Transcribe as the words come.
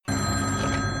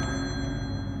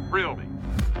Thrill Me.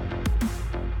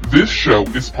 This show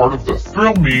is part of the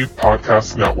Thrill Me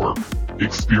Podcast Network.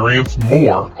 Experience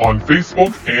more on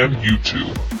Facebook and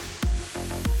YouTube.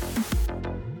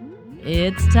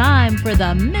 It's time for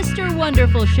the Mr.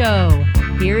 Wonderful Show.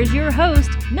 Here's your host,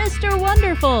 Mr.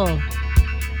 Wonderful.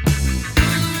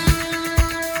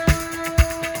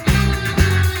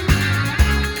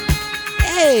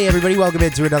 Hey everybody, welcome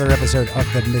into another episode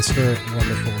of the Mr.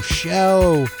 Wonderful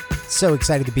Show. So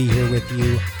excited to be here with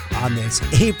you on this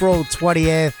April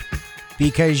 20th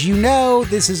because you know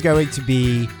this is going to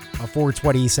be a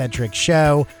 420-centric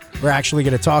show. We're actually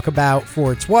going to talk about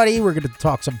 420. We're going to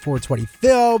talk some 420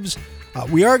 films.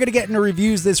 We are going to get into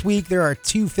reviews this week. There are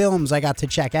two films I got to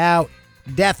check out,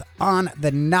 Death on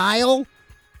the Nile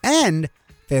and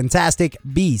Fantastic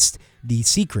Beasts, The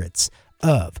Secrets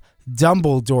of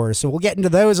Dumbledore. So we'll get into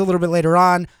those a little bit later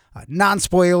on.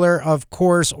 Non-spoiler, of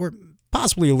course, or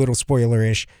possibly a little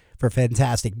spoiler-ish for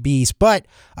Fantastic Beasts. But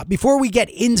before we get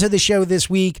into the show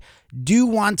this week, do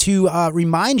want to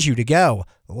remind you to go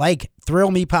like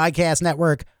Thrill Me Podcast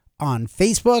Network on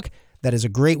Facebook. That is a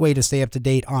great way to stay up to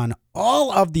date on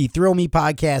all of the Thrill Me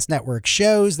Podcast Network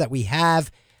shows that we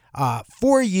have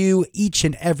for you each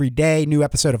and every day. New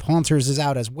episode of Haunters is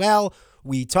out as well.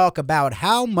 We talk about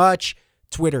how much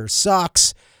Twitter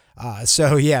sucks.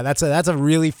 So yeah, that's a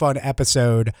really fun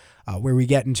episode where we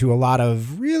get into a lot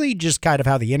of really just kind of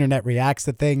how the internet reacts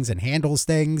to things and handles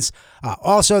things.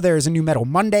 Also, there's a new Metal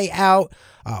Monday out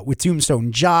with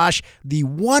Tombstone Josh. The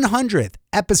 100th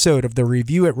episode of the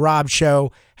Review at Rob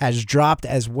show has dropped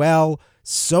as well.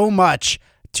 So much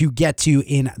to get to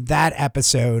in that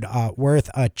episode. Worth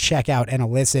a check out and a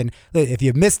listen. If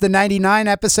you've missed the 99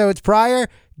 episodes prior,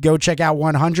 go check out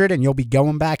 100 and you'll be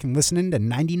going back and listening to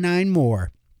 99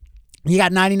 more. You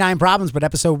got 99 problems, but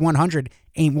episode 100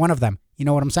 ain't one of them. You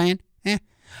know what I'm saying?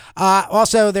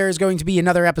 Also, there's going to be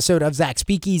another episode of Zach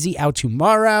Speakeasy out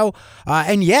tomorrow.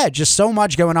 And yeah, just so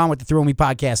much going on with the Thrill Me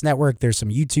Podcast Network. There's some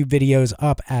YouTube videos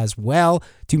up as well.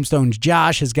 Tombstone's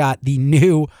Josh has got the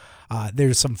new,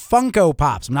 there's some Funko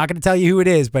Pops. I'm not going to tell you who it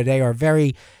is, but they are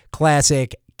very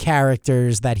classic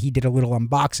characters that he did a little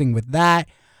unboxing with that.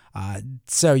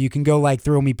 So you can go like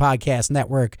Thrill Me Podcast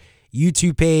Network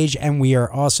YouTube page, and we are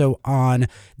also on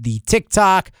the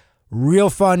TikTok. Real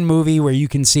fun movie where you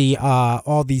can see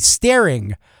all the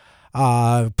staring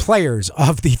players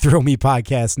of the Thrill Me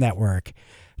Podcast Network.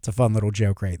 It's a fun little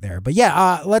joke right there. But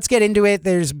yeah, let's get into it.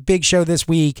 There's a big show this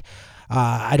week.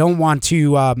 I don't want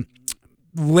to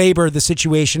labor the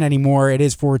situation anymore. It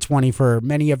is 420 for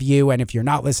many of you, and if you're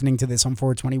not listening to this on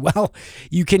 420, well,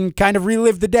 you can kind of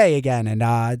relive the day again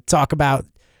and talk about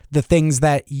the things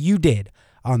that you did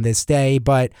on this day.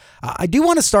 But I do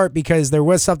want to start because there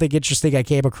was something interesting I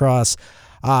came across,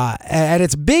 and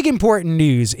it's big important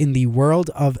news in the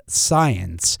world of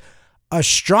science.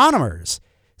 Astronomers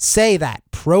say that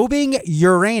probing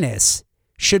Uranus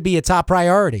should be a top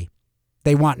priority.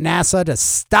 They want NASA to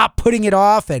stop putting it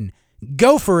off and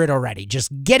go for it already.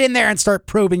 Just get in there and start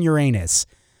probing Uranus.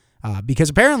 Because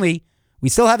apparently we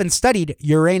still haven't studied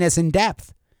Uranus in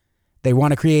depth. They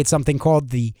want to create something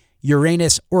called the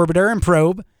Uranus Orbiter and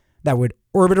Probe that would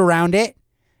orbit around it,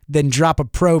 then drop a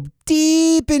probe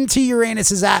deep into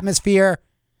Uranus's atmosphere.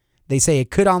 They say it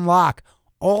could unlock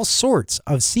all sorts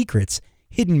of secrets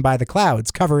hidden by the clouds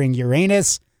covering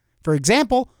Uranus. For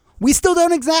example, we still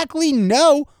don't exactly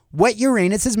know what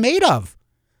Uranus is made of.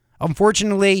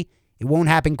 Unfortunately, it won't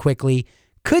happen quickly.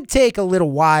 Could take a little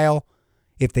while.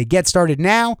 If they get started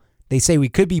now, they say we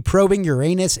could be probing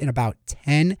Uranus in about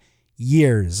 10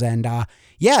 years. And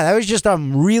yeah, that was just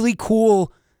really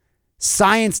cool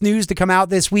science news to come out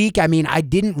this week. I mean, I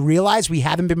didn't realize we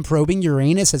haven't been probing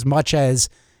Uranus as much as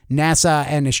NASA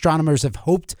and astronomers have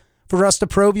hoped for us to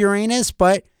probe Uranus,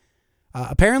 but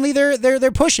apparently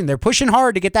they're pushing. They're pushing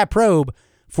hard to get that probe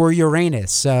for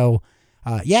Uranus. So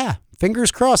yeah,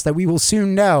 fingers crossed that we will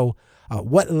soon know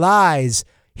what lies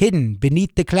hidden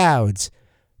beneath the clouds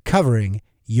covering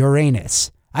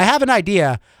Uranus. I have an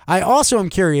idea. I also am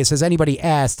curious, has anybody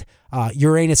asked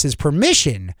Uranus's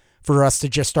permission for us to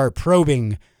just start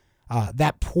probing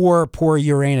that poor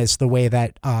Uranus the way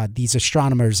that these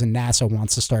astronomers and NASA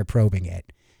wants to start probing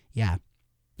it? Yeah.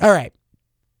 All right.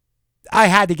 I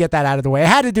had to get that out of the way. I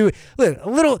had to do a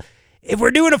little. If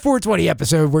we're doing a 420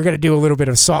 episode, we're going to do a little bit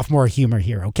of sophomore humor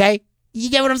here, okay? You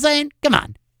get what I'm saying? Come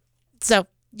on. So,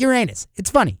 Uranus. It's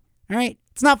funny, all right?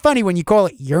 It's not funny when you call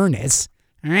it Uranus,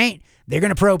 all right? They're going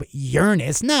to probe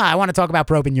Uranus. No, I want to talk about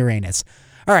probing Uranus.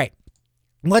 All right.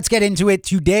 Let's get into it.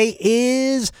 Today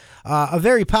is a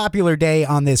very popular day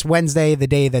on this Wednesday, the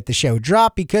day that the show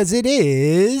dropped, because it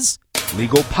is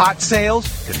Legal pot sales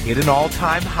have hit an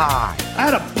all-time high. I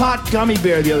had a pot gummy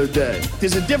bear the other day.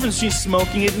 There's a difference between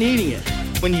smoking it and eating it.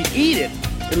 When you eat it,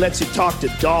 it lets you talk to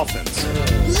dolphins.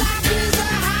 Life is a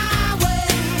highway.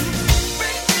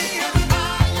 Bring me a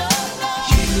fire.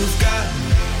 You've got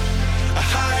a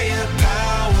higher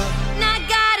power. And I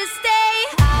gotta stay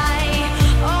high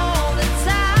all the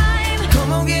time.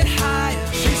 Come on, get higher.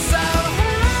 She's so high.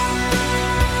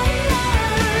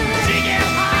 She get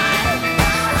high.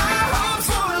 I'm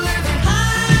so living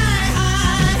high.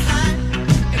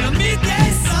 In a midday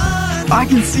sun. I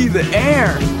can see the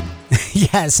air.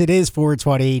 Yes, it is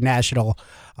 420 National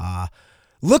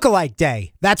Lookalike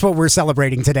Day. That's what we're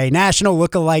celebrating today. National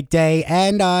Lookalike Day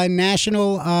and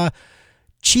National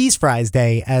Cheese Fries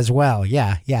Day as well.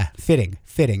 Yeah, fitting.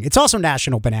 It's also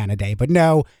National Banana Day, but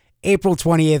no, April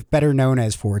 20th, better known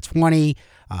as 420.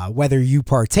 Whether you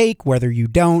partake, whether you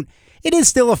don't, it is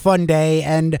still a fun day,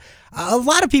 and a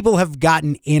lot of people have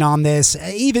gotten in on this.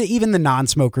 Even the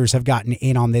non-smokers have gotten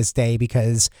in on this day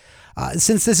because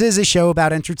since this is a show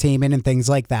about entertainment and things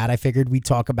like that, I figured we'd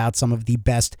talk about some of the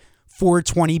best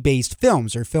 420-based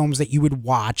films or films that you would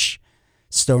watch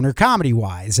stoner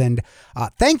comedy-wise. And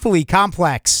thankfully,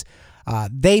 Complex,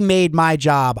 they made my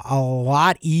job a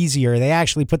lot easier. They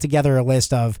actually put together a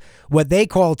list of what they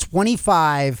call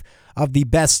 25 of the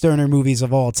best stoner movies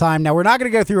of all time. Now, we're not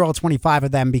going to go through all 25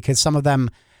 of them because some of them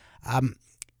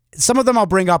I'll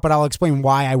bring up, but I'll explain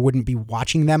why I wouldn't be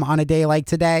watching them on a day like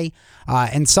today.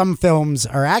 And some films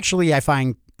are actually, I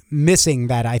find, missing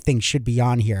that I think should be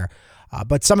on here.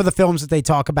 But some of the films that they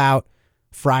talk about,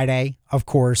 Friday, of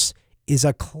course, is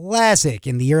a classic.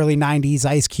 In the early 90s,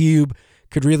 Ice Cube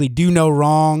could really do no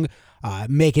wrong,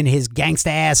 making his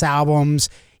gangsta-ass albums.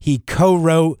 He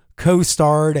co-wrote,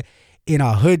 co-starred in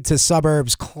a hood to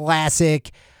suburbs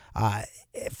classic.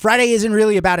 Friday isn't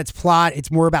really about its plot. It's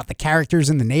more about the characters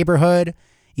in the neighborhood.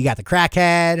 You got the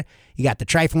crackhead. You got the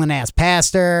trifling ass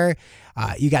pastor.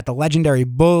 You got the legendary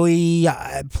bully.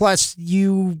 Plus,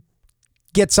 you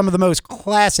get some of the most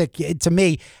classic, to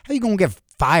me, how you going to get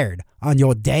fired on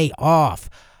your day off?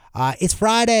 It's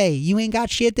Friday. You ain't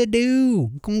got shit to do.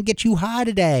 I'm going to get you high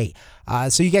today.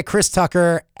 So you get Chris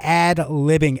Tucker,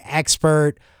 ad-libbing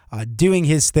expert, doing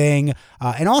his thing.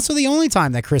 And also the only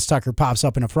time that Chris Tucker pops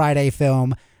up in a Friday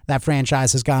film. That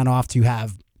franchise has gone off to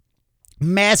have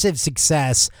massive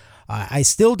success. I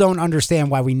still don't understand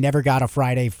why we never got a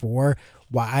Friday 4.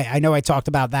 Why I know I talked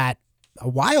about that a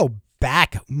while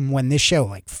back when this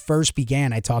show first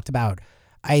began. I talked about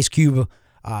Ice Cube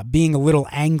being a little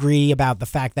angry about the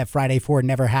fact that Friday 4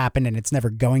 never happened and it's never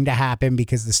going to happen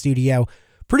because the studio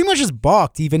pretty much just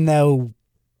balked, even though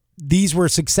these were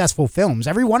successful films.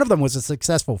 Every one of them was a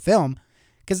successful film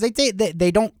because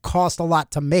they don't cost a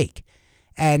lot to make,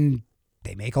 and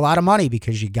they make a lot of money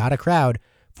because you got a crowd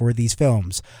for these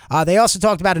films. They also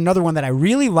talked about another one that I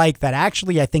really like that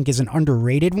actually I think is an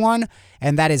underrated one,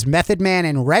 and that is Method Man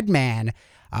and Redman,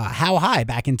 How High,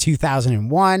 back in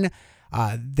 2001.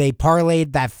 They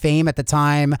parlayed that fame at the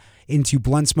time into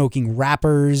blunt-smoking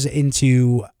rappers,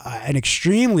 into an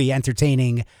extremely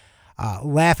entertaining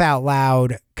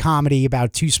laugh-out-loud comedy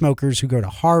about two smokers who go to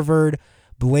Harvard,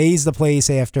 blaze the place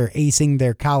after acing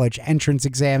their college entrance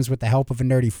exams with the help of a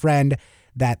nerdy friend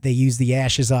that they use the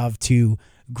ashes of to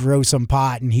grow some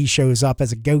pot, and he shows up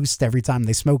as a ghost every time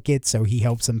they smoke it, so he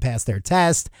helps them pass their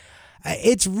test.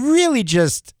 It's really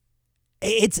just...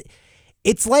 It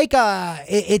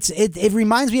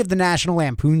reminds me of the National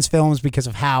Lampoon's films because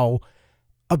of how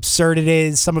absurd it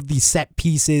is, some of these set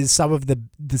pieces, some of the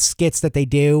skits that they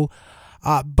do.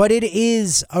 But it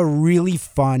is a really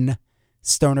fun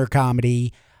stoner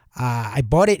comedy. I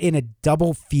bought it in a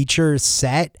double feature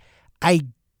set. I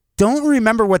don't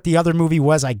remember what the other movie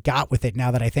was I got with it now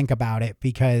that I think about it,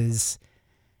 because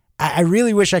I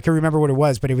really wish I could remember what it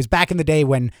was, but it was back in the day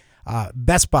when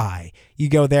Best Buy, you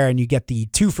go there and you get the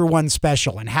 2-for-1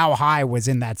 special, and How High was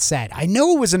in that set. I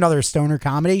know it was another stoner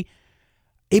comedy.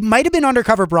 It might have been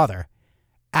Undercover Brother,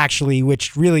 actually,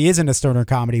 which really isn't a stoner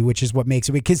comedy, which is what makes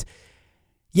it, because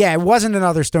yeah, it wasn't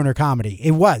another stoner comedy.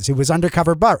 It was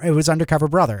Undercover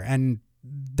Brother, and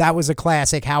that was a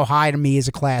classic. How High to me is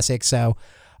a classic. So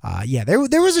yeah, there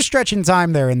was a stretch in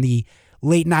time there in the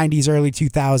late 90s, early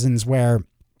 2000s where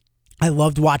I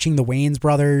loved watching the Wayans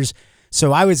brothers.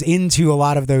 So I was into a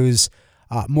lot of those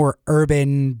more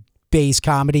urban-based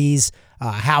comedies,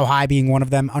 How High being one of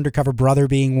them, Undercover Brother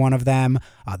being one of them.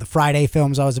 The Friday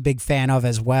films I was a big fan of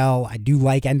as well. I do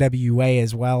like NWA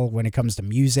as well when it comes to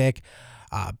music.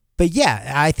 But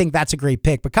yeah, I think that's a great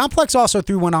pick. But Complex also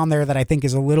threw one on there that I think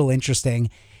is a little interesting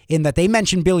in that they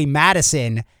mentioned Billy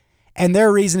Madison, and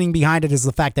their reasoning behind it is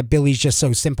the fact that Billy's just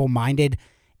so simple-minded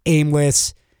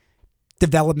aimless,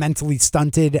 developmentally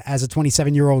stunted as a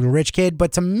 27-year-old rich kid.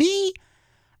 But to me,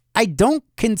 I don't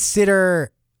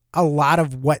consider a lot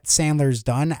of what Sandler's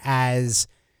done as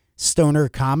stoner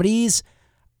comedies.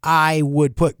 I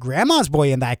would put Grandma's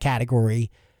Boy in that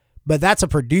category, but that's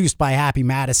produced by Happy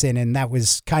Madison, and that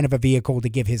was kind of a vehicle to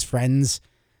give his friends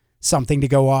something to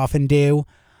go off and do.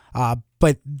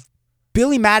 But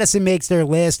Billy Madison makes their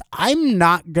list. I'm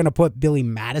not going to put Billy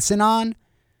Madison on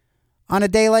a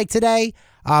day like today,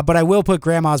 but I will put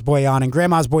Grandma's Boy on, and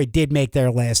Grandma's Boy did make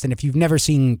their list. And if you've never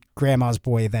seen Grandma's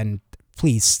Boy, then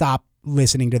please stop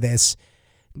listening to this.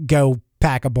 Go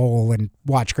pack a bowl and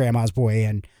watch Grandma's Boy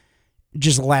and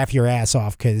just laugh your ass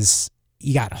off, because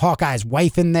you got Hawkeye's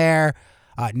wife in there,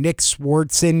 Nick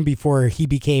Swartzen before he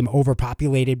became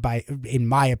overpopulated by, in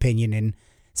my opinion, in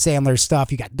Sandler's stuff.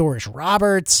 You got Doris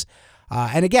Roberts,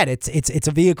 and again, it's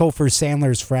a vehicle for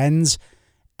Sandler's friends,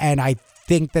 and I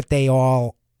think that they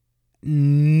all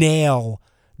nail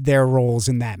their roles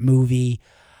in that movie.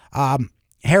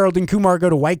 Harold and Kumar Go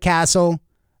to White Castle,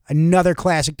 another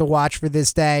classic to watch for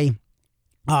this day.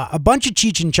 A bunch of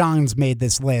Cheech and Chong's made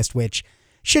this list, which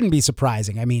shouldn't be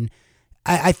surprising. I mean,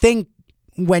 I think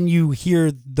when you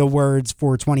hear the words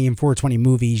 420 and 420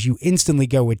 movies, you instantly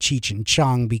go with Cheech and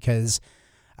Chong, because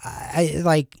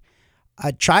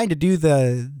trying to do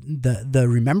the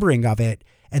remembering of it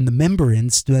and the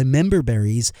member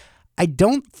berries. I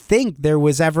don't think there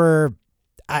was ever,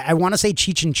 I want to say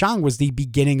Cheech and Chong was the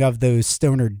beginning of those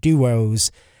stoner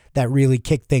duos that really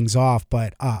kicked things off.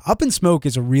 But Up in Smoke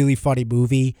is a really funny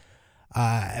movie.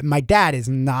 My dad is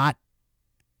not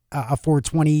a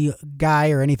 420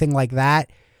 guy or anything like that,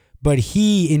 but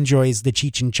he enjoys the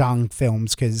Cheech and Chong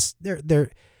films because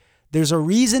there's a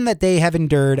reason that they have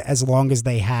endured as long as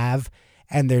they have,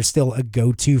 and they're still a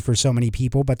go-to for so many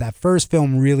people. But that first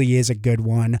film really is a good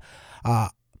one.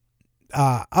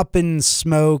 Up in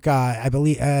Smoke, I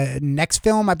believe, next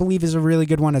film, I believe, is a really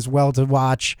good one as well to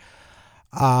watch.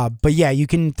 But yeah, you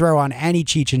can throw on any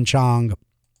Cheech and Chong,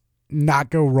 not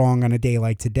go wrong on a day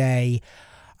like today.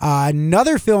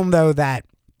 Another film, though,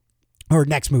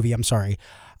 next movie, I'm sorry.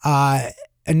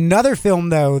 Another film,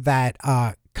 though, that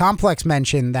Complex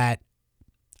mentioned that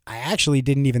I actually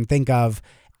didn't even think of,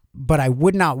 but I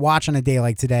would not watch on a day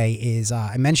like today is,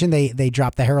 I mentioned they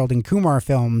dropped the Harold and Kumar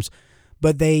films,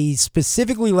 but they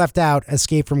specifically left out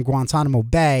Escape from Guantanamo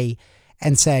Bay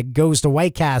and said Goes to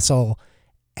White Castle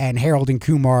and Harold and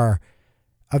Kumar,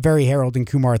 a very Harold and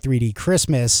Kumar 3D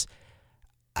Christmas.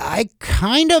 I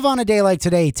kind of, on a day like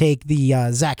today, take the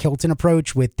Zach Hilton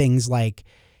approach with things like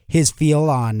his feel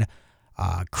on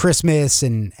Christmas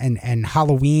and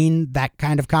Halloween, that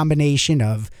kind of combination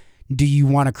of, do you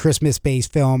want a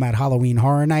Christmas-based film at Halloween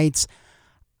Horror Nights?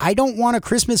 I don't want a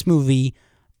Christmas movie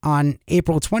on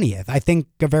April 20th. I think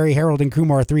a very Harold and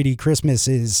Kumar 3D Christmas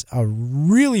is a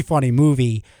really funny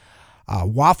movie.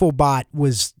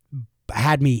 Wafflebot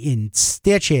had me in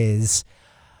stitches,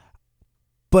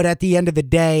 but at the end of the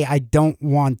day, I don't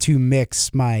want to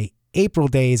mix my April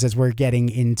days as we're getting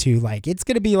into, it's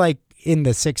going to be in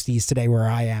the 60s today where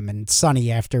I am, and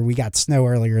sunny after we got snow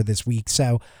earlier this week.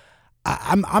 So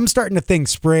I'm starting to think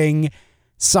spring,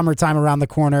 summertime around the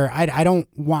corner. I don't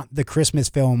want the Christmas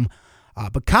film,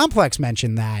 but Complex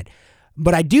mentioned that.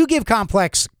 But I do give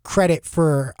Complex credit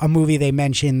for a movie they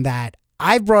mentioned that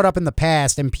I've brought up in the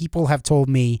past and people have told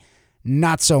me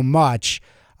not so much,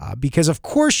 because of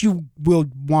course you will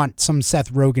want some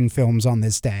Seth Rogen films on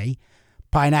this day.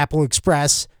 Pineapple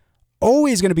Express,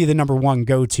 always going to be the number one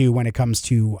go-to when it comes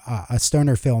to a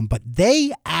stoner film, but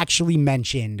they actually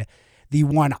mentioned the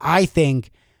one I think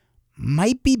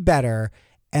might be better,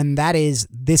 and that is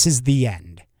This Is the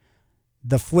End.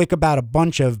 The flick about a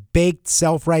bunch of baked,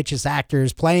 self-righteous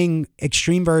actors playing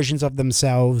extreme versions of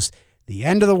themselves, the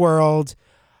end of the world.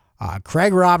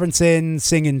 Craig Robinson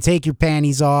singing Take Your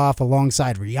Panties Off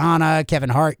alongside Rihanna, Kevin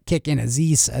Hart kicking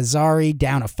Aziz Ansari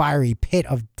down a fiery pit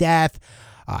of death.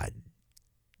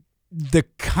 The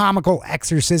comical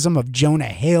exorcism of Jonah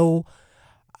Hill.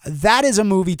 That is a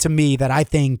movie to me that I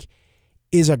think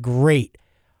is a great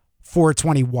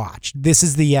 420 watch. This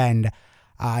Is the End.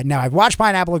 Now, I've watched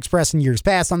Pineapple Express in years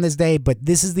past on this day, but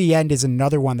This Is the End is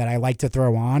another one that I like to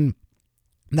throw on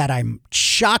that I'm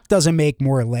shocked doesn't make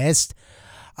more list.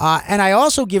 And I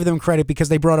also give them credit because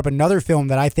they brought up another film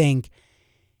that I think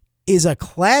is a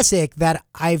classic that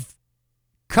I've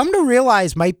come to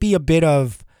realize might be a bit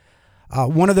of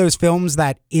one of those films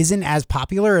that isn't as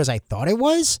popular as I thought it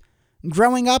was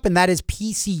growing up, and that is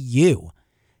PCU.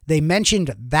 They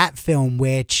mentioned that film,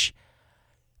 which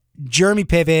Jeremy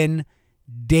Piven,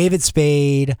 David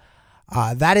Spade,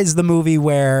 That is the movie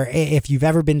where, if you've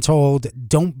ever been told,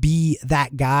 don't be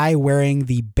that guy wearing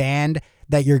the band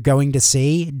that you're going to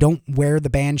see, don't wear the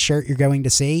band shirt you're going to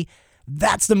see,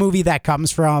 that's the movie that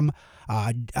comes from.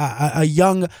 A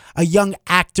young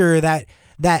actor that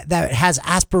has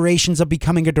aspirations of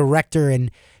becoming a director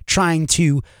and trying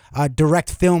to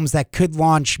direct films that could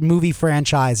launch movie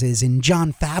franchises. And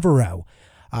Jon Favreau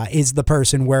is the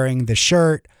person wearing the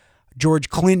shirt. George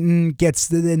Clinton gets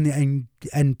and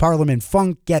Parliament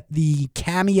Funk get the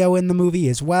cameo in the movie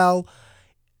as well.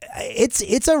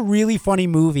 It's a really funny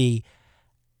movie,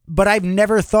 but I've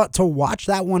never thought to watch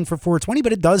that one for 420,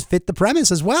 but it does fit the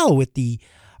premise as well, with the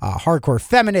hardcore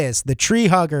feminists, the tree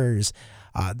huggers,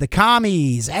 the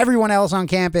commies, everyone else on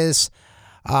campus.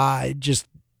 Just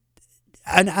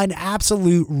an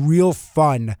absolute real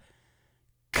fun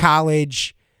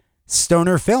college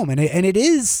stoner film. And it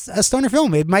is a stoner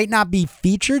film. It might not be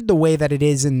featured the way that it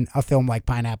is in a film like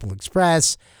Pineapple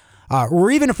Express, or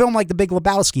even a film like The Big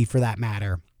Lebowski for that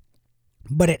matter.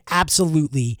 But it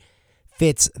absolutely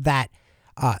fits that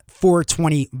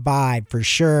 420 vibe for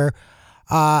sure.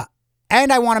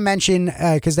 And I want to mention,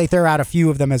 because they throw out a few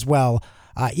of them as well,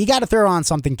 you got to throw on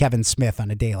something Kevin Smith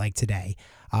on a day like today.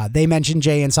 They mentioned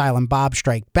Jay and Silent Bob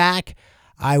Strike Back.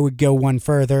 I would go one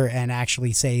further and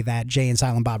actually say that Jay and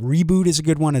Silent Bob Reboot is a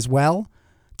good one as well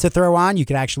to throw on. You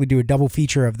could actually do a double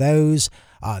feature of those.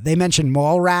 They mentioned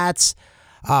Mallrats,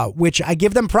 which I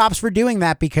give them props for doing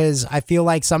that, because I feel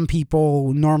like some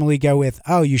people normally go with,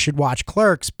 oh, you should watch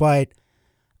Clerks, but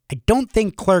I don't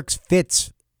think Clerks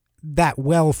fits that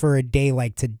well for a day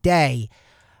like today.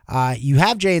 You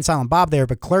have Jay and Silent Bob there,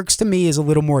 but Clerks to me is a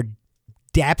little more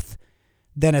depth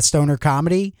than a stoner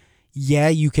comedy. Yeah,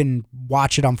 you can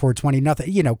watch it on 420.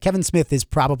 Nothing, Kevin Smith is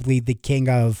probably the king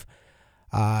of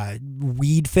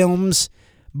weed films,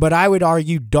 but I would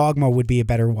argue Dogma would be a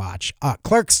better watch.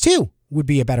 Clerks 2 would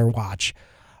be a better watch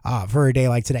for a day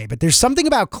like today. But there's something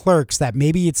about Clerks that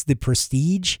maybe it's the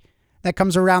prestige that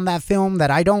comes around that film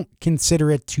that I don't consider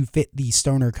it to fit the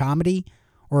stoner comedy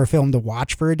or a film to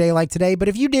watch for a day like today. But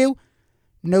if you do,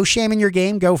 no shame in your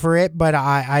game, go for it. But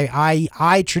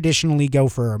I traditionally go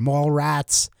for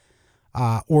Mallrats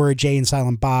or a Jay and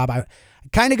Silent Bob. I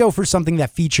kind of go for something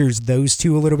that features those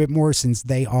two a little bit more, since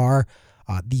they are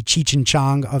the Cheech and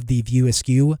Chong of the View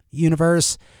Askew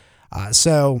universe.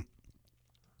 So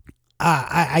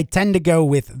I tend to go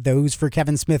with those for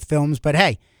Kevin Smith films. But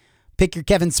hey, pick your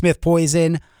Kevin Smith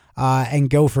poison and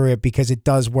go for it, because it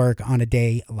does work on a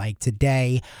day like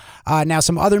today. Now,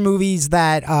 some other movies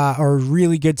that are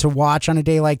really good to watch on a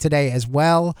day like today as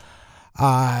well.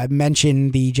 I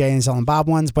mentioned the Jay and Silent Bob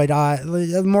ones, but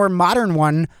a more modern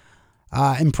one,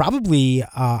 and probably,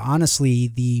 honestly,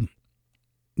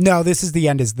 This Is the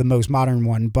End is the most modern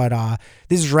one, but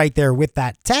this is right there with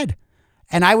that, Ted.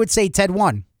 And I would say Ted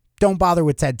 1. Don't bother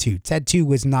with Ted 2. Ted 2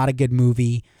 was not a good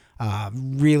movie.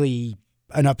 Really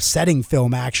an upsetting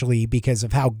film, actually, because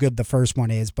of how good the first one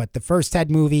is. But the first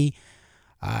Ted movie,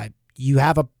 you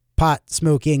have a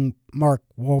pot-smoking Mark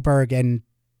Wahlberg and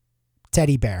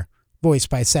Teddy Bear, voiced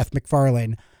by Seth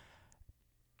MacFarlane.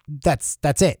 That's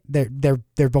it.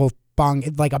 They're both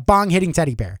like a bong-hitting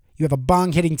teddy bear. You have a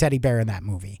bong-hitting teddy bear in that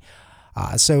movie.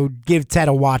 So give Ted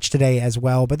a watch today as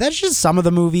well. But that's just some of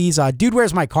the movies. Dude,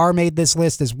 Where's My Car made this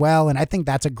list as well, and I think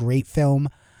that's a great film.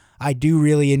 I do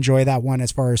really enjoy that one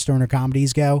as far as stoner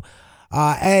comedies go.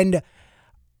 And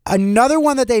another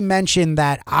one that they mentioned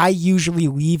that I usually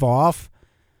leave off,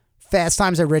 Fast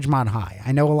Times at Ridgemont High.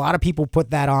 I know a lot of people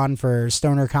put that on for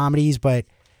stoner comedies, but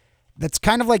that's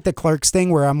kind of like the Clerks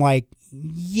thing, where I'm like,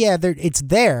 yeah, it's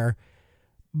there,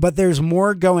 but there's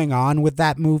more going on with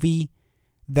that movie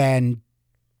than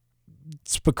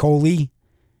Spicoli,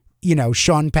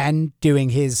 Sean Penn doing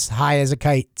his high as a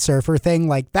kite surfer thing.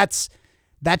 Like that's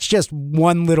just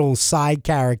one little side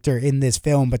character in this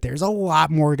film, but there's a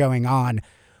lot more going on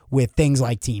with things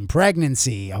like teen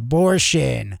pregnancy,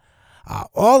 abortion,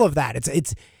 all of that.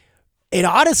 It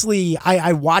honestly, I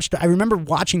remember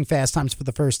watching Fast Times for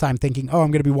the first time thinking, oh,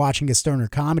 I'm going to be watching a stoner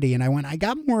comedy. And I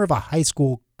got more of a high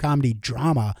school comedy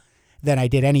drama than I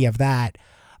did any of that.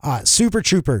 Super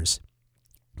Troopers.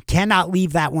 Cannot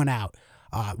leave that one out.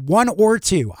 1 or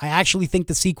 2. I actually think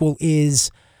the sequel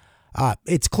is,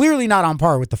 it's clearly not on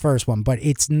par with the first one, but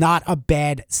it's not a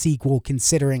bad sequel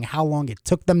considering how long it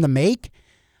took them to make,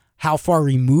 how far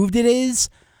removed it is.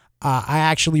 I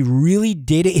actually really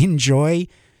did enjoy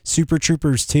Super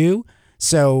Troopers 2.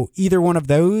 So either one of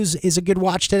those is a good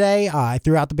watch today. I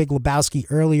threw out The Big Lebowski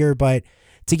earlier, but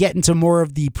to get into more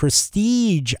of the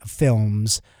prestige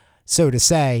films, so to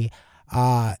say,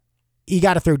 you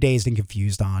got to throw Dazed and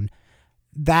Confused on.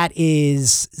 that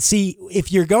is, see,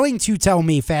 if you're going to tell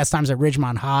me Fast Times at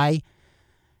Ridgemont High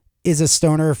is a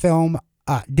stoner film,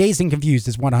 Dazed and Confused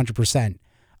is 100%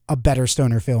 a better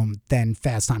stoner film than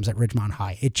Fast Times at Ridgemont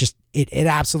High. It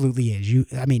absolutely is.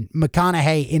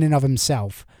 McConaughey in and of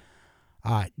himself,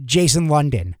 Jason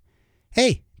London,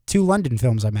 hey, 2 London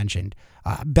films I mentioned,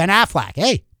 Ben Affleck,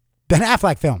 hey, Ben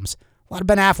Affleck films, a lot of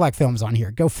Ben Affleck films on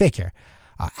here, go figure.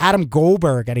 Adam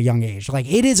Goldberg at a young age, like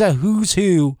it is a who's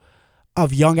who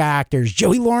of young actors.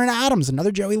 Joey Lauren Adams,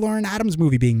 another Joey Lauren Adams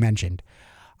movie being mentioned.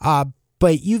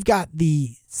 But you've got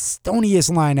the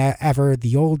stoniest line ever.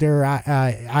 The older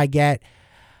I get,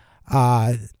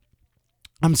 the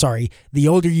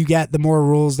older you get, the more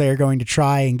rules they're going to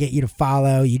try and get you to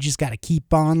follow. You just got to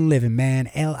keep on living,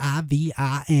 man.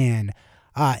 Livin.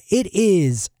 It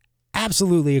is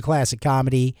absolutely a classic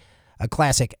comedy, a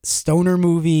classic stoner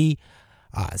movie,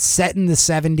 set in the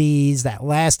 70s, that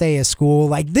last day of school.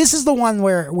 Like, this is the one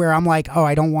where I'm like, oh,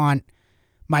 I don't want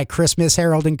my Christmas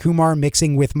Harold and Kumar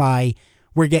mixing with my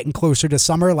we're getting closer to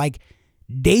summer. Like,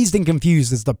 Dazed and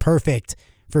Confused is the perfect,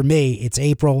 for me, it's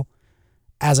April.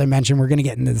 As I mentioned, we're going to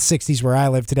get into the 60s where I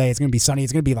live today. It's going to be sunny.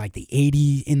 It's going to be like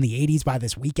in the 80s by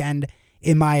this weekend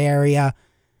in my area.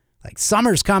 Like,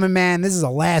 summer's coming, man. This is a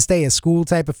last day of school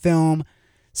type of film.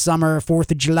 Summer,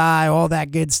 4th of July, all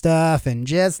that good stuff, and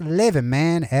just living,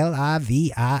 man.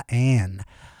 Livin.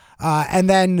 And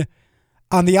then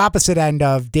on the opposite end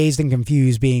of Dazed and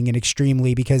Confused being an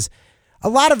extremely, because a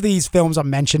lot of these films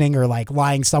I'm mentioning are like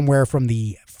lying somewhere from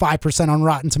the 5% on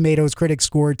Rotten Tomatoes critic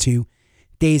score to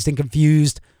Dazed and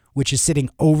Confused, which is sitting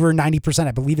over 90%.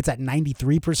 I believe it's at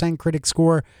 93% critic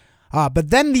score. But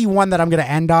then the one that I'm going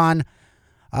to end on,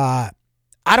 I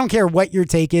don't care what your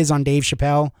take is on Dave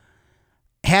Chappelle.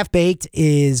 Half Baked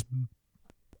is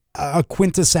a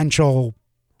quintessential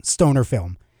stoner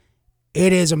film.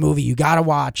 It is a movie you got to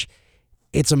watch.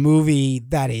 It's a movie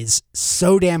that is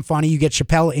so damn funny. You get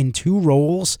Chappelle in 2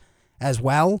 roles as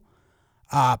well.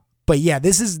 But yeah,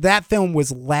 that film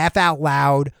was laugh out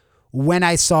loud. When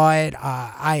I saw it,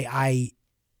 I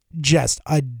just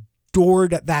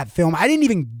adored that film. I didn't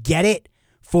even get it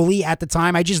fully at the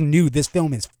time. I just knew this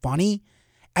film is funny.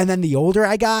 And then the older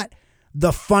I got,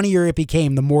 the funnier it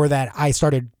became, the more that I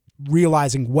started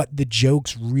realizing what the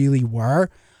jokes really were.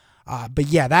 But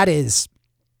yeah, that is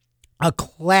a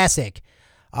classic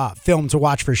film to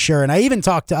watch for sure. And I even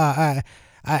talked, I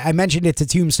mentioned it to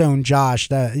Tombstone Josh,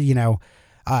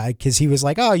 because he was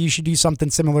like, oh, you should do something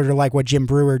similar to like what Jim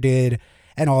Brewer did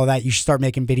and all of that. You should start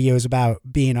making videos about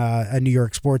being a New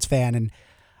York sports fan. And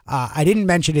I didn't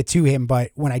mention it to him,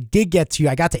 but when I got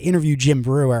to interview Jim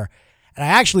Brewer, and I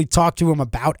actually talked to him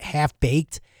about Half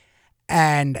Baked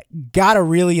and had a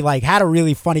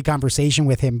really funny conversation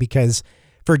with him, because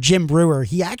for Jim Brewer,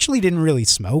 he actually didn't really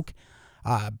smoke,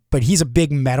 but he's a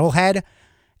big metalhead.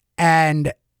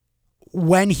 And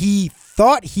when he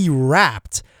thought he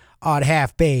rapped on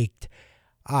Half Baked,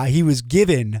 he was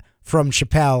given from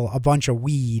Chappelle a bunch of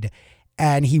weed,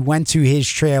 and he went to his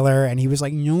trailer and he was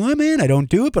like, you know what, man, I don't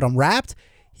do it, but I'm wrapped.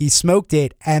 He smoked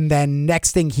it, and then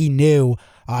next thing he knew,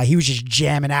 he was just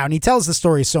jamming out. And he tells the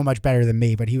story so much better than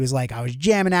me, but he was like, I was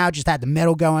jamming out, just had the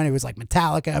metal going. It was like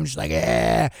Metallica. I'm just like,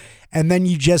 eh. And then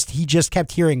he just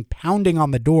kept hearing pounding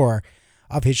on the door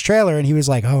of his trailer, and he was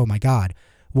like, oh my God,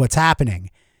 what's happening?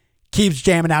 Keeps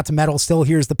jamming out to metal, still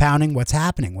hears the pounding. What's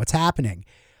happening? What's happening?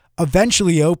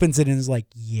 Eventually opens it and is like,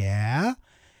 yeah.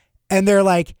 And they're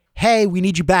like, hey, we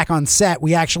need you back on set.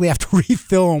 We actually have to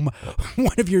refilm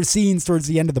one of your scenes towards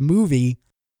the end of the movie.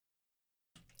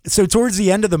 So towards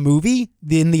the end of the movie,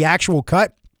 in the actual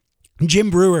cut, Jim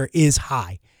Brewer is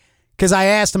high. Because I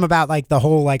asked him about like the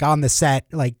whole, like on the set,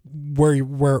 like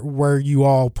were you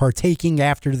all partaking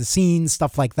after the scenes,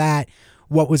 stuff like that,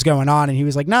 what was going on. And he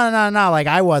was like, no, like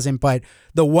I wasn't. But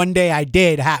the one day I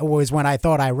did was when I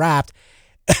thought I rapped,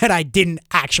 and I didn't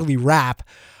actually rap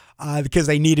because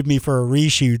they needed me for a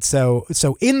reshoot.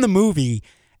 So in the movie,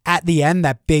 at the end,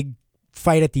 that big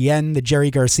fight at the end, the Jerry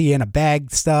Garcia in a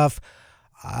bag stuff,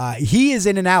 he is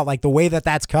in and out. Like the way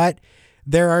that's cut,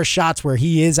 there are shots where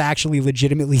he is actually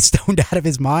legitimately stoned out of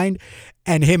his mind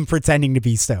and him pretending to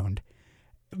be stoned.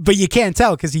 But you can't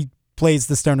tell because he plays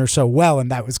the stoner so well,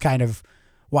 and that was kind of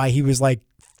why he was like,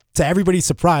 to everybody's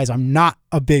surprise, I'm not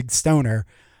a big stoner,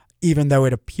 even though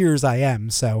it appears I am.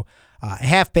 So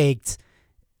Half Baked,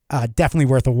 definitely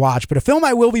worth a watch. But a film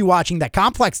I will be watching that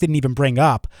Complex didn't even bring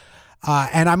up,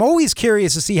 and I'm always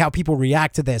curious to see how people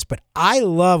react to this, but I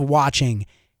love watching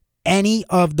any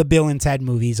of the Bill and Ted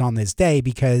movies on this day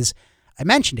because I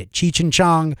mentioned it. Cheech and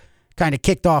Chong kind of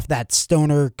kicked off that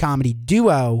stoner comedy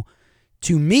duo.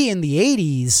 To me in the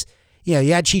 80s, you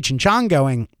had Cheech and Chong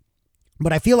going,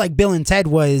 But I feel like Bill and Ted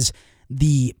was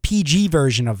the PG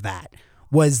version of that,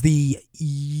 was the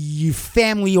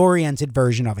family-oriented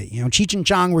version of it. You know, Cheech and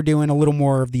Chong were doing a little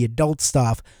more of the adult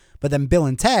stuff, but then Bill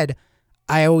and Ted,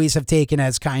 I always have taken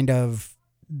as kind of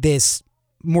this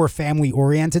more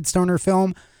family-oriented stoner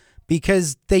film,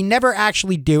 because they never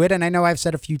actually do it. And I know I've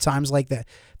said a few times, like the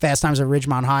Fast Times at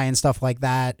Ridgemont High and stuff like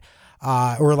that,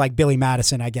 or like Billy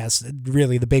Madison, I guess,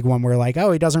 really the big one where like,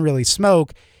 oh, he doesn't really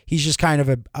smoke. He's just kind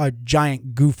of a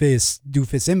giant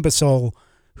doofus imbecile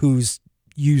who's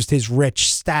used his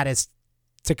rich status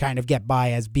to kind of get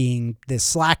by as being this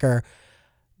slacker.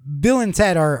 Bill and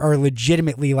Ted are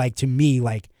legitimately, like, to me,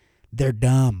 like, they're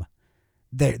dumb.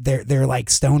 They're like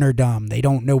stoner dumb. They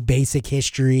don't know basic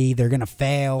history. They're gonna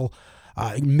fail,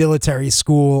 military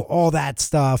school, all that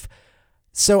stuff.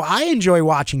 So I enjoy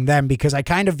watching them because I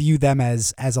kind of view them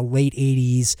as a late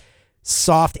 80s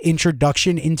soft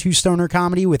introduction into stoner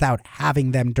comedy without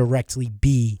having them directly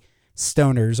be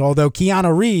stoners. Although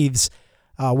Keanu Reeves,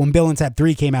 when Bill and Ted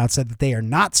 3 came out, said that they are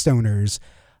not stoners.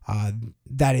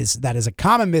 That is a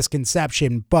common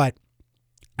misconception, but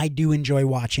I do enjoy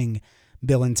watching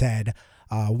Bill and Ted.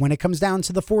 When it comes down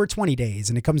to the 420 days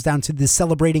and it comes down to the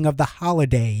celebrating of the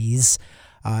holidays,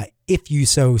 if you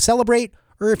so celebrate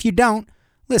or if you don't,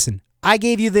 listen, I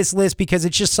gave you this list because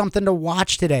it's just something to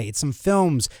watch today. It's some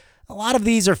films. A lot of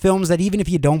these are films that even if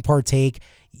you don't partake,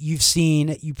 you've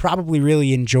seen, you probably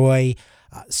really enjoy.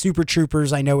 Super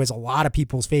Troopers, I know, is a lot of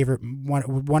people's favorite,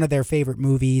 one of their favorite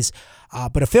movies.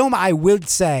 But a film I would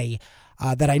say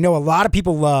that I know a lot of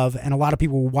people love and a lot of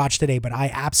people will watch today, but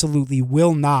I absolutely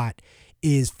will not,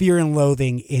 is Fear and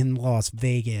Loathing in Las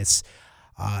Vegas.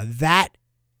 That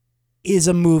is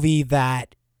a movie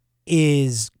that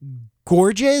is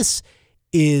gorgeous,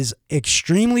 is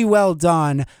extremely well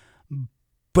done,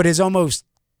 but is almost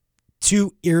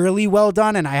too eerily well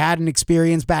done. And I had an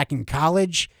experience back in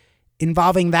college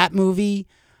involving that movie,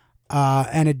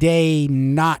 and a day,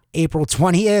 not April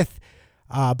 20th,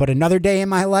 but another day in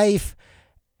my life.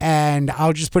 And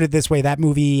I'll just put it this way. That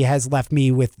movie has left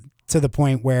me to the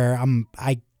point where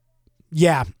I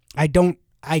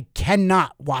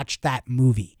cannot watch that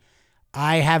movie.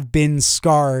 I have been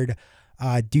scarred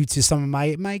due to some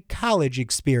of my college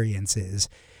experiences.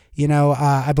 You know,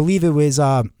 I believe it was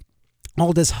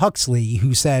Aldous Huxley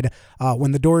who said,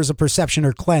 when the doors of perception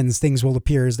are cleansed, things will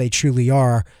appear as they truly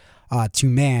are to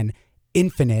man,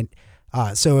 infinite.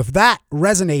 So if that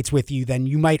resonates with you, then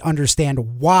you might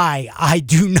understand why I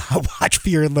do not watch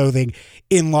Fear and Loathing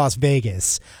in Las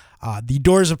Vegas. The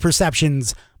doors of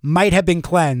perceptions might have been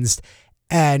cleansed,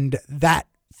 and that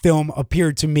film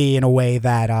appeared to me in a way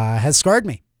that has scarred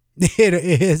me. It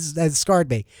has scarred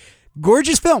me.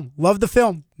 Gorgeous film. Love the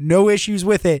film. No issues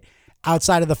with it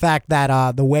outside of the fact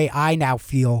that the way I now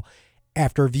feel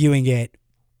after viewing it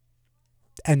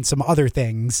and some other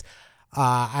things,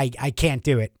 I can't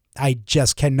do it. I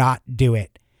just cannot do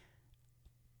it.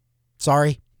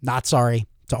 Sorry, not sorry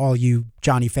to all you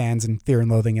Johnny fans and Fear and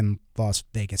Loathing in Las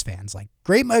Vegas fans. Like,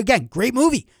 great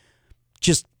movie.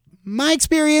 Just my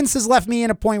experience has left me in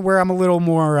a point where I'm a little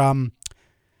more, I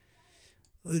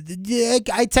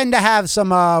tend to have some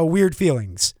weird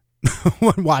feelings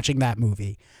when watching that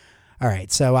movie. All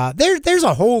right, so there's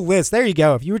a whole list. There you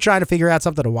go. If you were trying to figure out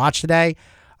something to watch today,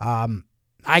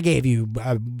 I gave you,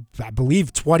 I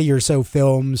believe, 20 or so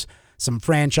films, some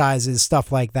franchises,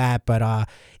 stuff like that. But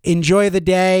enjoy the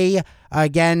day.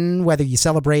 Again, whether you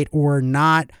celebrate or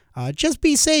not, just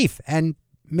be safe and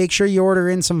make sure you order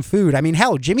in some food. I mean,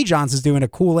 hell, Jimmy John's is doing a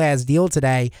cool-ass deal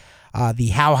today, the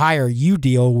How High Are You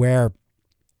deal, where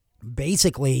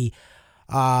basically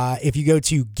if you go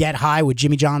to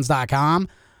gethighwithjimmyjohns.com,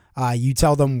 you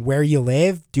tell them where you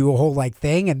live, do a whole like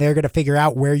thing, and they're going to figure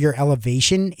out where your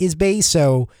elevation is based.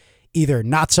 So either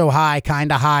not so high,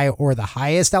 kind of high, or the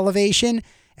highest elevation.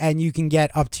 And you can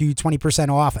get up to 20%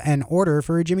 off an order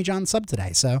for a Jimmy John sub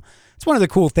today. So it's one of the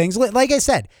cool things. Like I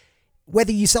said,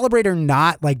 whether you celebrate or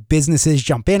not, like, businesses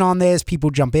jump in on this, people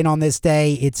jump in on this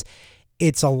day.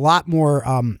 It's a lot more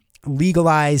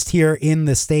legalized here in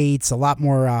the States, a lot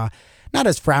more not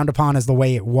as frowned upon as the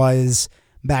way it was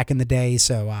back in the day.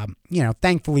 So,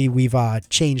 thankfully we've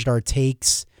changed our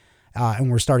takes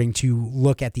and we're starting to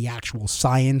look at the actual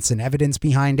science and evidence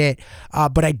behind it.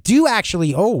 But I do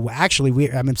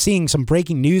I'm seeing some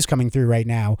breaking news coming through right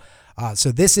now.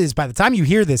 So this is, by the time you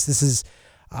hear this is,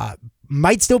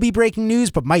 might still be breaking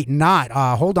news, but might not.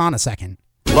 Hold on a second.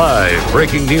 Live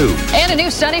breaking news. And a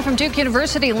new study from Duke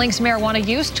University links marijuana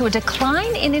use to a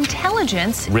decline in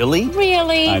intelligence. Really?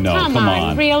 Really? I know, come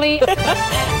on. Really?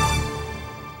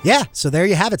 Yeah, so there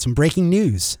you have it. Some breaking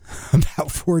news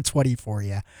about 420 for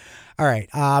you. All right,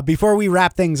 before we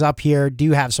wrap things up here,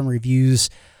 do have some reviews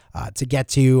to get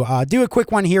to. Do a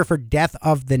quick one here for Death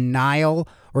of the Nile,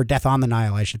 or Death on the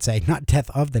Nile, I should say. Not Death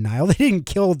of the Nile. They didn't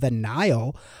kill the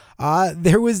Nile.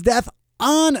 There was Death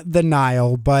on the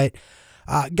Nile, but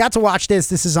got to watch this.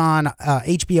 This is on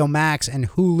HBO Max and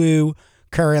Hulu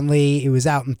currently. It was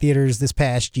out in theaters this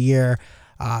past year,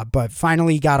 but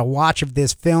finally got a watch of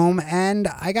this film, and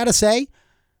I gotta say,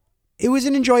 it was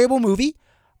an enjoyable movie.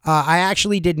 I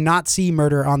actually did not see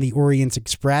Murder on the Orient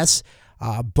Express,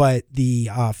 but the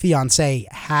fiance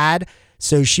had,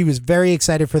 so she was very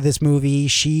excited for this movie.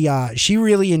 She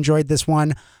really enjoyed this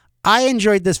one. I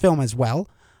enjoyed this film as well.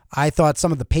 I thought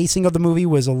some of the pacing of the movie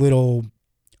was a little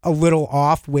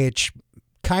off, which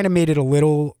kind of made it a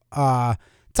little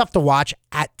tough to watch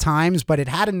at times, but it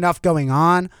had enough going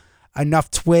on, enough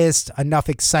twist, enough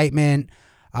excitement,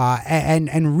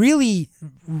 and really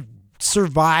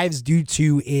survives due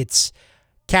to its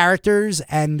characters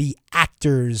and the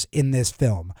actors in this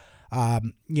film.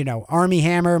 Armie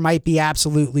Hammer might be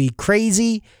absolutely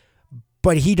crazy,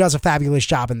 but he does a fabulous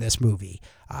job in this movie.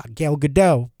 Gal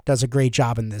Gadot does a great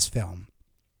job in this film.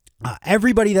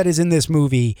 Everybody that is in this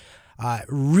movie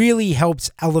really helps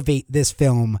elevate this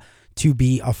film to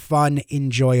be a fun,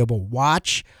 enjoyable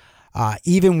watch.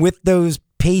 Even with those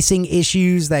pacing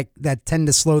issues that tend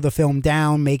to slow the film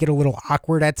down, make it a little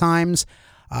awkward at times,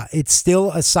 it's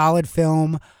still a solid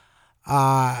film.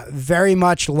 Very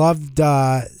much loved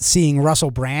seeing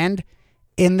Russell Brand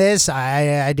in this.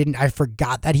 I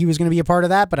forgot that he was going to be a part of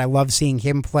that, but I love seeing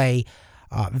him play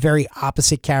very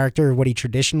opposite character of what he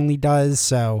traditionally does.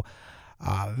 So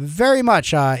very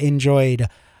much enjoyed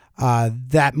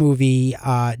that movie.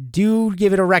 Do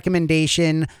give it a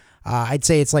recommendation. I'd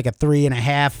say it's like a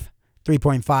 3.5,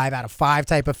 3.5 out of 5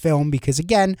 type of film, because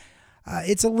again,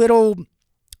 it's a little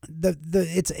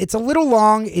it's a little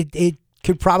long. It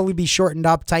could probably be shortened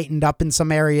up, tightened up in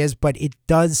some areas, but it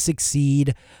does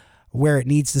succeed where it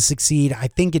needs to succeed. I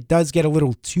think it does get a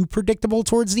little too predictable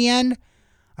towards the end,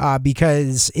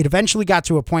 because it eventually got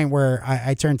to a point where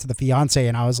I turned to the fiance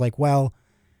and I was like, well,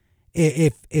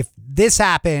 if this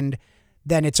happened,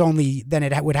 then it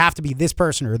would have to be this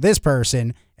person or this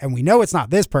person, and we know it's not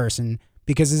this person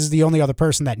because this is the only other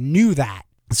person that knew that.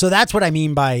 So that's what I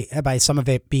mean by some of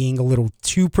it being a little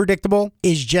too predictable,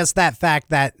 is just that fact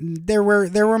that there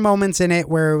were moments in it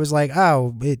where it was like,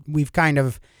 we've kind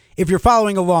of, if you're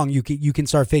following along, you can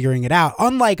start figuring it out.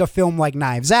 Unlike a film like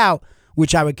Knives Out,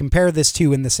 which I would compare this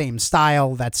to in the same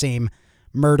style, that same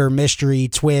murder, mystery,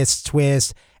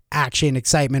 twist, action,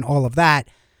 excitement, all of that.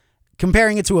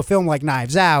 Comparing it to a film like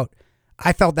Knives Out,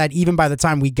 I felt that even by the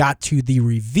time we got to the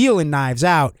reveal in Knives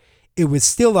Out, it was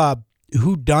still a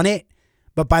whodunit.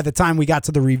 But by the time we got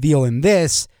to the reveal in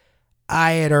this,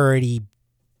 I had already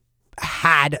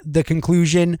had the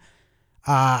conclusion.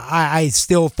 I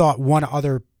still thought one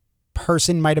other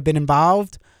person might have been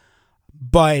involved,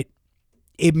 but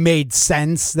it made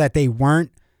sense that they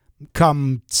weren't,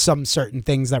 come some certain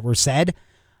things that were said.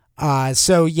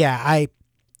 So yeah, I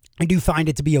do find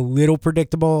it to be a little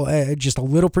predictable, just a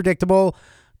little predictable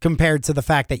compared to the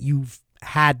fact that you've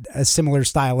had a similar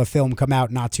style of film come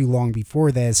out not too long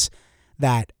before this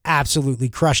that absolutely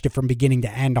crushed it from beginning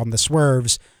to end on the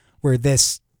swerves, where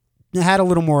this had a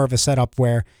little more of a setup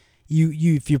where you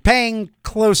if you're paying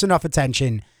close enough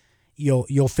attention,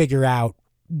 you'll figure out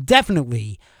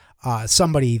definitely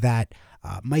somebody that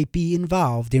might be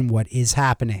involved in what is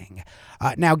happening.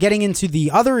 Now, getting into the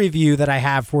other review that I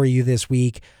have for you this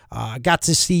week, got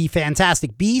to see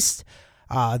Fantastic Beasts,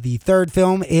 the third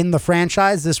film in the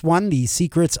franchise. This one, The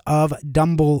Secrets of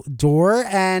Dumbledore,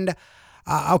 and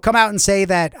I'll come out and say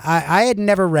that I had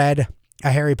never read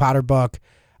a Harry Potter book.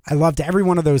 I loved every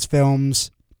one of those films.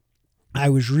 I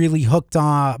was really hooked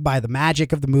on by the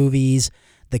magic of the movies,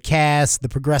 the cast, the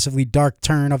progressively dark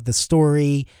turn of the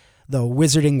story, the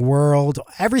wizarding world,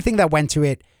 everything that went to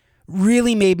it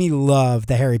really made me love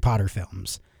the Harry Potter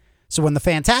films. So when the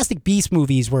Fantastic Beasts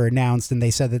movies were announced and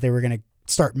they said that they were going to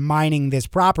start mining this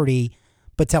property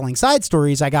but telling side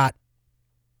stories, I got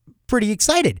pretty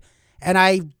excited. And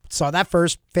I saw that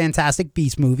first Fantastic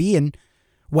Beasts movie and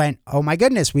went, oh my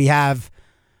goodness, we have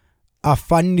a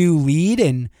fun new lead,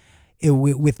 and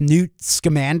with Newt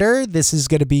Scamander, this is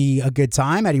going to be a good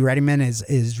time. Eddie Redmayne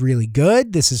is really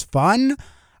good. This is fun.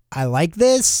 I like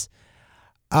this.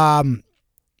 I'm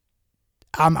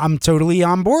totally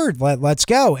on board. Let's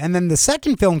go. And then the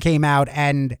second film came out,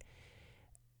 and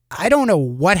I don't know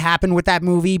what happened with that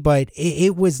movie, but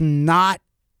it was not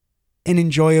an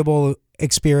enjoyable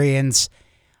experience.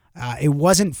 It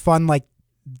wasn't fun like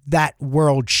that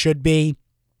world should be.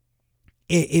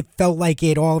 it felt like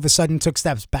it all of a sudden took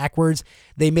steps backwards.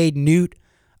 They made Newt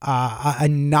a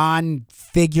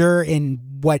non-figure in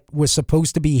what was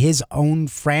supposed to be his own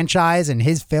franchise and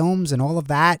his films and all of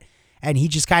that. And he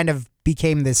just kind of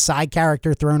became this side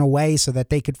character thrown away so that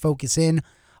they could focus in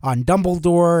on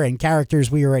Dumbledore and characters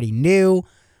we already knew.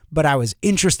 But I was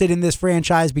interested in this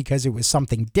franchise because it was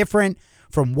something different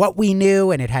from what we knew,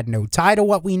 and it had no tie to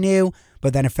what we knew.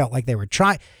 But then it felt like they were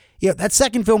trying. That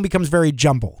second film becomes very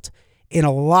jumbled in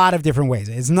a lot of different ways.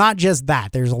 It's not just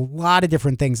that. There's a lot of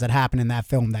different things that happen in that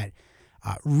film that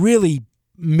really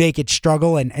make it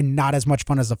struggle and not as much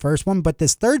fun as the first one. But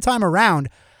this third time around,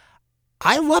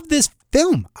 I love this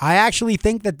film. I actually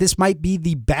think that this might be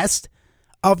the best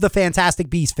of the Fantastic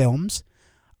Beasts films.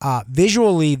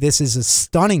 Visually, this is a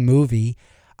stunning movie.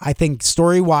 I think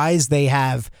story-wise, they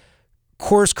have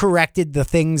course-corrected the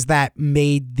things that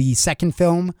made the second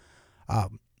film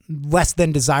less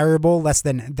than desirable, less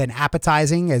than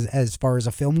appetizing as far as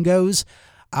a film goes.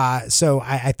 So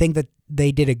I think that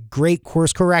they did a great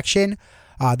course correction.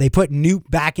 They put Newt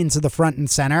back into the front and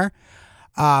center.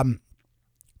 And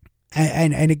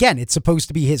again, it's supposed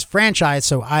to be his franchise,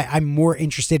 so I'm more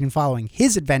interested in following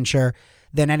his adventure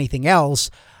than anything else.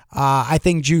 I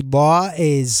think Jude Law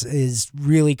is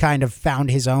really kind of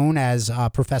found his own as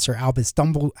Professor Albus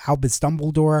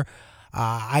Dumbledore.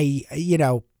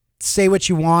 Say what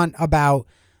you want about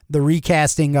the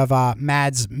recasting of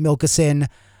Mads Mikkelsen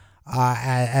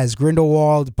as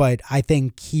Grindelwald, but I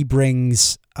think he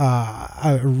brings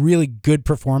a really good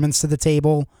performance to the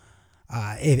table.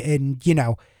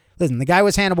 Listen, the guy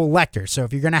was Hannibal Lecter, so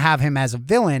if you're going to have him as a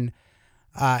villain,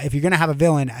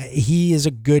 he is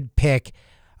a good pick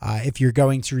if you're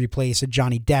going to replace a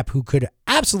Johnny Depp, who could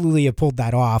absolutely have pulled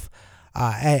that off.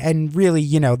 And really,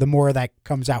 the more that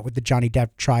comes out with the Johnny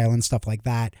Depp trial and stuff like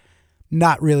that,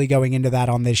 not really going into that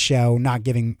on this show, not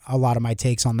giving a lot of my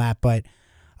takes on that. But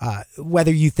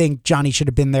whether you think Johnny should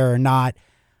have been there or not,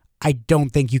 I don't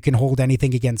think you can hold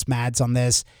anything against Mads on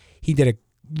this. He did a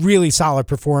really solid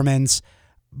performance.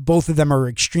 Both of them are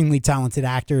extremely talented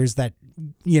actors that,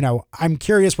 I'm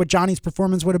curious what Johnny's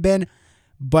performance would have been,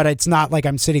 but it's not like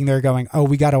I'm sitting there going, oh,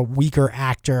 we got a weaker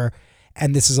actor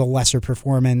and this is a lesser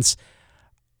performance.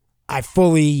 I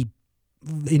fully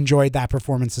enjoyed that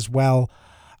performance as well.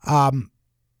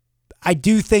 I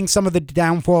do think some of the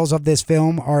downfalls of this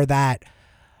film are that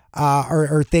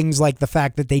are things like the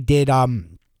fact that they did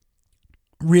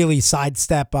really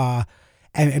sidestep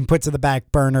and put to the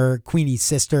back burner Queenie's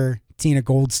sister, Tina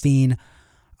Goldstein.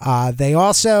 They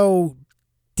also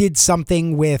did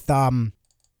something with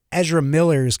Ezra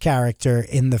Miller's character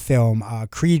in the film,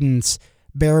 Credence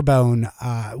Barebone,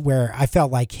 where I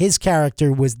felt like his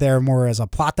character was there more as a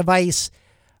plot device.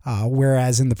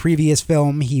 Whereas in the previous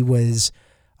film, he was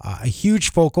a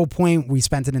huge focal point. We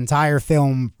spent an entire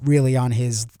film really on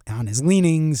his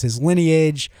leanings, his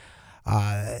lineage.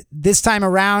 This time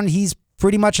around, he's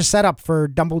pretty much a setup for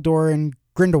Dumbledore and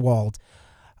Grindelwald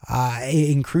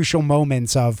in crucial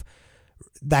moments of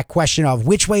that question of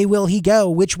which way will he go?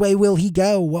 Which way will he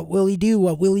go? What will he do?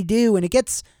 What will he do? And it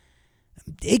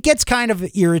gets kind of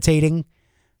irritating.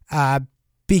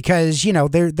 Because,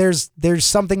 there's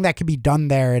something that could be done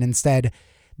there, and instead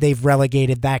they've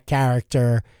relegated that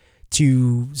character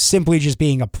to simply just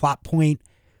being a plot point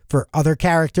for other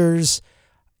characters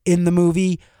in the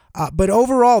movie. But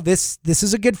overall, this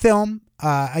is a good film.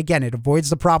 Again, it avoids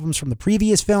the problems from the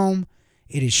previous film.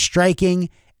 It is striking,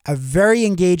 a very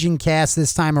engaging cast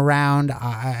this time around,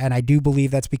 and I do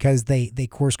believe that's because they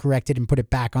course corrected and put it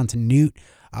back onto Newt.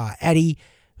 Eddie,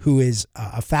 who is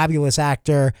a fabulous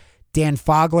actor. Dan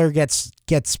Fogler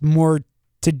gets more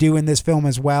to do in this film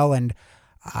as well, and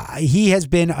he has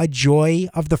been a joy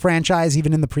of the franchise.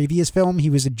 Even in the previous film, he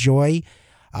was a joy.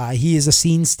 He is a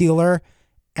scene stealer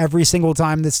every single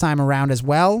time this time around as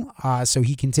well, so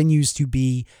he continues to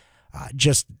be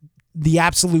just the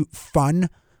absolute fun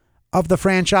of the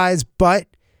franchise. But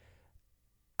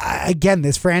again,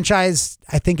 this franchise,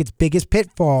 I think its biggest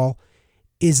pitfall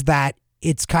is that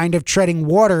it's kind of treading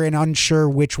water and unsure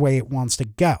which way it wants to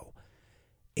go.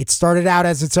 It started out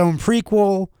as its own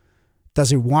prequel.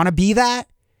 Does it want to be that?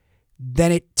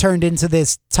 Then it turned into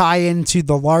this tie-in to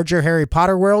the larger Harry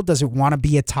Potter world. Does it want to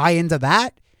be a tie-in to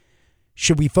that?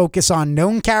 Should we focus on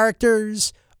known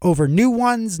characters over new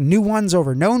ones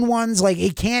over known ones? Like,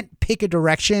 it can't pick a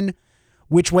direction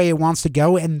which way it wants to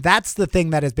go. And that's the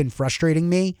thing that has been frustrating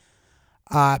me.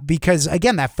 Because,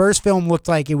 again, that first film looked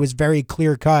like it was very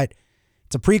clear-cut.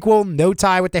 It's a prequel, no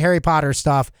tie with the Harry Potter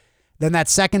stuff. Then that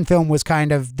second film was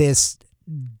kind of this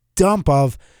dump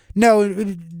of, no,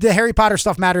 the Harry Potter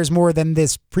stuff matters more than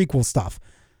this prequel stuff.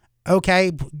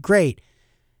 Okay, great.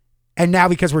 And now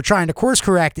because we're trying to course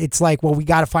correct, it's like, well, we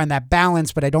got to find that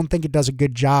balance, but I don't think it does a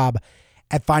good job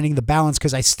at finding the balance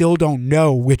because I still don't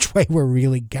know which way we're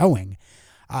really going.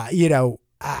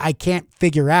 I can't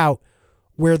figure out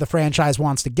where the franchise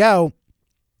wants to go.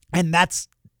 And that's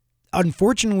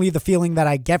unfortunately the feeling that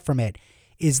I get from it,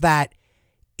 is that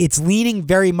it's leaning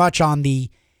very much on the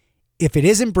if it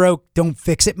isn't broke, don't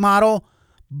fix it model.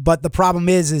 But the problem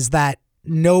is that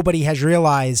nobody has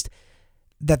realized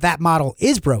that model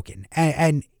is broken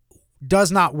and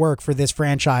does not work for this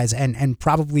franchise. And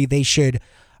probably they should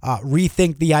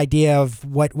rethink the idea of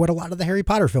what a lot of the Harry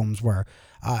Potter films were,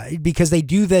 because they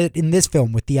do that in this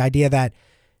film with the idea that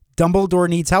Dumbledore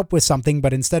needs help with something,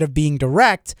 but instead of being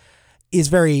direct, is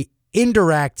very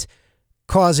indirect,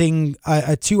 causing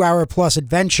a 2-hour plus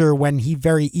adventure when he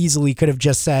very easily could have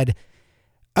just said,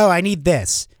 oh, I need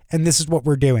this, and this is what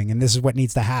we're doing, and this is what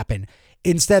needs to happen.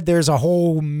 Instead, there's a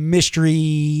whole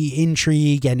mystery,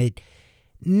 intrigue, and it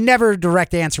never a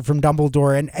direct answer from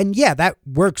Dumbledore. And yeah, that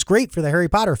works great for the Harry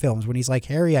Potter films when he's like,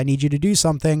 Harry, I need you to do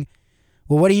something.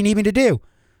 Well, what do you need me to do?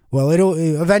 Well,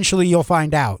 eventually you'll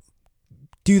find out.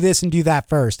 Do this and do that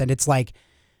first. And it's like,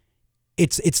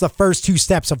 it's the first 2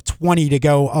 steps of 20 to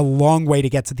go a long way to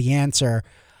get to the answer.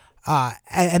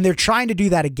 And they're trying to do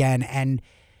that again. And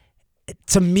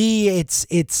to me,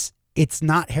 it's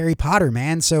not Harry Potter,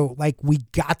 man. So like, we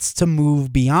got to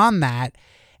move beyond that,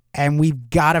 and we've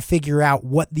got to figure out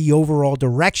what the overall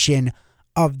direction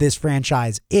of this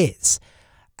franchise is,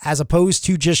 as opposed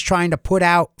to just trying to put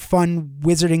out fun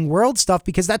Wizarding World stuff,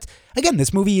 because that's, again,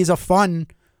 this movie is a fun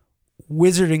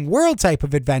Wizarding World type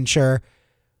of adventure,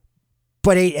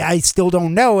 but I still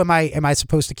don't know. Am I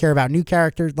supposed to care about new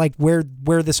characters? Like where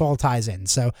this all ties in.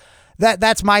 So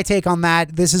that's my take on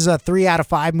that. This is a 3 out of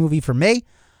 5 movie for me,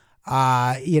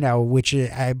 which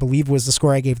I believe was the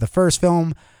score I gave the first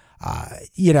film.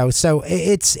 So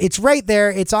it's right there.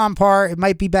 It's on par. It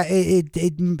might be,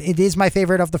 it is my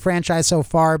favorite of the franchise so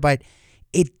far, but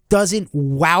it doesn't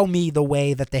wow me the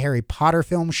way that the Harry Potter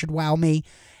film should wow me.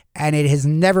 And it has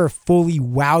never fully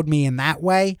wowed me in that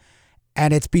way.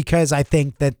 And it's because I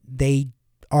think that they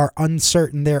are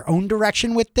uncertain their own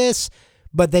direction with this,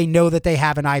 but they know that they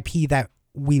have an IP that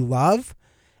we love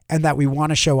and that we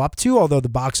want to show up to. Although the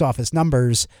box office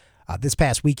numbers this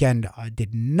past weekend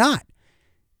did not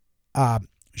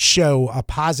show a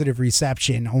positive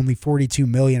reception, only 42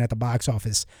 million at the box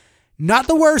office. Not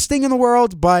the worst thing in the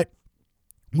world, but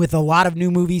with a lot of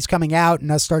new movies coming out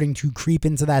and us starting to creep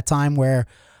into that time where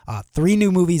 3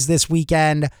 new movies this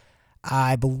weekend,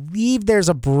 I believe there's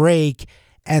a break,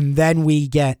 and then we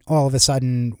get all of a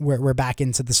sudden we're back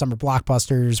into the summer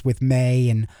blockbusters with May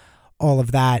and all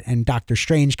of that, and Doctor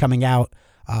Strange coming out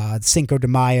Cinco de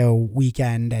Mayo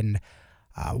weekend. And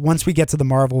once we get to the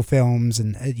Marvel films,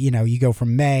 and you go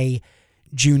from May,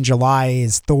 June, July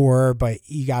is Thor, but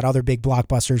you got other big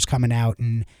blockbusters coming out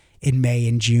in May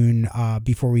and June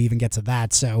before we even get to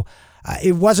that. So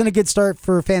it wasn't a good start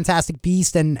for Fantastic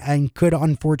Beasts, and could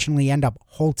unfortunately end up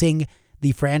halting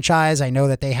the franchise. I know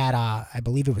that they had, I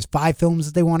believe it was 5 films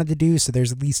that they wanted to do, so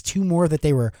there's at least 2 more that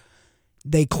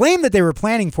they claim that they were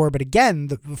planning for, but again,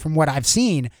 from what I've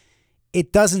seen,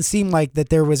 it doesn't seem like that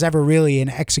there was ever really an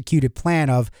executed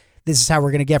plan of this is how we're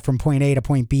going to get from point A to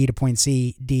point B to point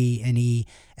C, D, and E,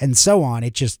 and so on.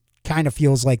 It just kind of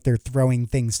feels like they're throwing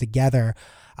things together.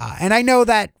 And I know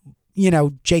that,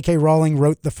 J.K. Rowling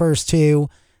wrote the first 2.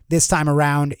 This time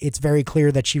around, it's very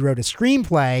clear that she wrote a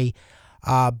screenplay,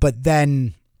 but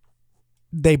then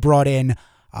they brought in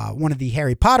one of the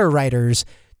Harry Potter writers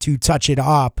to touch it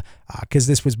up, because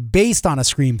this was based on a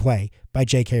screenplay by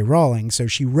J.K. Rowling. So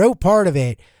she wrote part of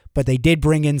it, but they did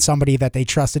bring in somebody that they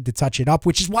trusted to touch it up,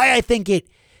 which is why I think it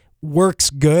works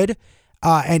good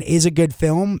and is a good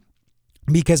film,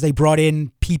 because they brought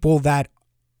in people that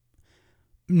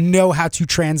know how to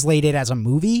translate it as a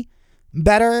movie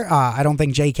better. I don't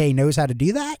think J.K. knows how to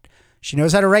do that. She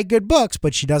knows how to write good books,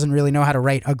 but she doesn't really know how to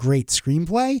write a great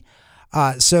screenplay.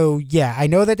 So yeah, I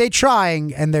know that they're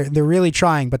trying, and they're really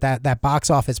trying, but that box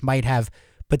office might have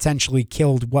potentially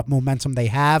killed what momentum they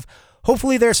have.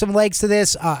 Hopefully there's some legs to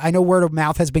this. I know word of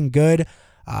mouth has been good.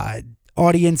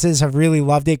 Audiences have really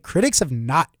loved it. Critics have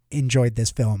not enjoyed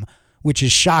this film, which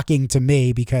is shocking to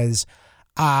me, because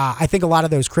I think a lot of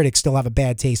those critics still have a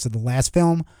bad taste of the last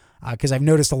film, because I've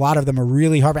noticed a lot of them are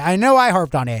really harping. I know I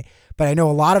harped on it, but I know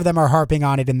a lot of them are harping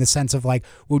on it in the sense of like,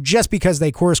 well, just because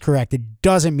they course corrected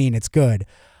doesn't mean it's good,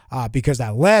 because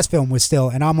that last film was still,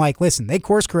 and I'm like, listen, they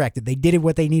course corrected. They did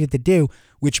what they needed to do,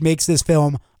 which makes this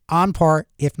film on par,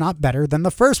 if not better, than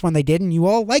the first one they did, and you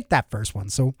all liked that first one,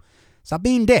 so stop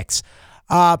being dicks.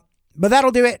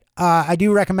 that'll do it. I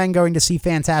do recommend going to see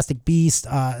Fantastic Beasts,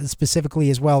 specifically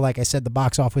as well. Like I said, the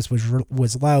box office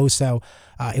was low. So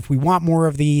if we want more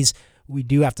of these, we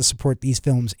do have to support these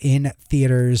films in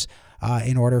theaters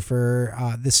in order for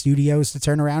the studios to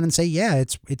turn around and say, yeah,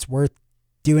 it's worth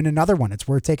doing another one. It's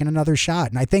worth taking another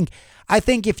shot. And I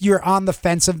think if you're on the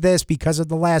fence of this because of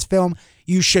the last film,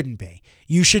 you shouldn't be.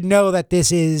 You should know that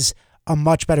this is a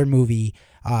much better movie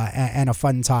and a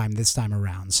fun time this time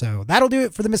around. So that'll do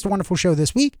it for the Mr. Wonderful Show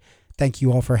this week. Thank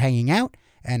you all for hanging out.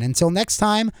 And until next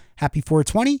time, happy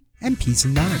 420 and peace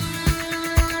and love.